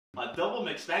double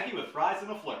McSpanky with fries and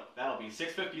a float. That'll be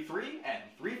 $6.53 and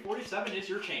 $3.47 is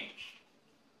your change.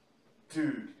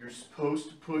 Dude, you're supposed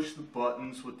to push the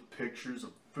buttons with the pictures of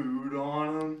food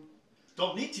on them.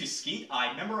 Don't need to, Skeet.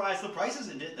 I memorized the prices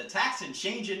and did the tax and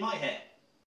change in my head.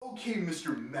 Okay,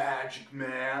 Mr. Magic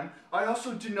Man. I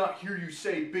also did not hear you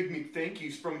say Big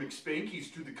McThankies from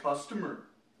McSpankies to the customer.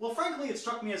 Well, frankly, it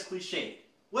struck me as cliched.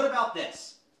 What about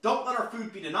this? Don't let our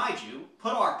food be denied you.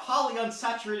 Put our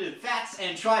polyunsaturated fats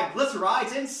and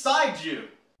triglycerides inside you.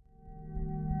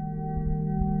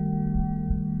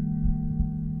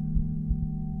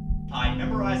 I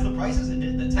memorized the prices and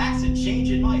did the tax and change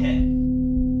in my head.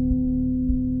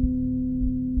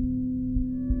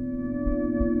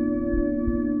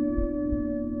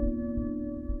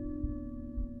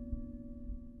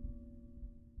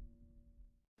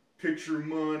 Picture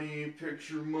money,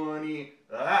 picture money.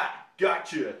 Ah,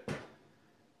 gotcha.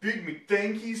 Big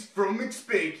McThankies from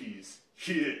McSpankies.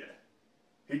 Yeah.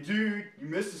 Hey dude, you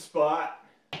missed a spot.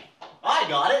 I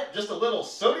got it. Just a little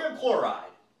sodium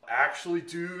chloride. Actually,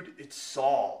 dude, it's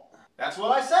salt. That's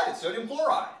what I said. It's sodium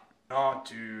chloride. Nah,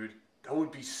 dude, that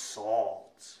would be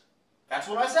salt. That's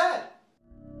what I said.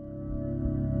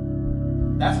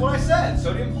 That's what I said.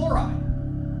 Sodium chloride.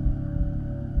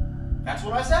 That's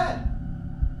what I said.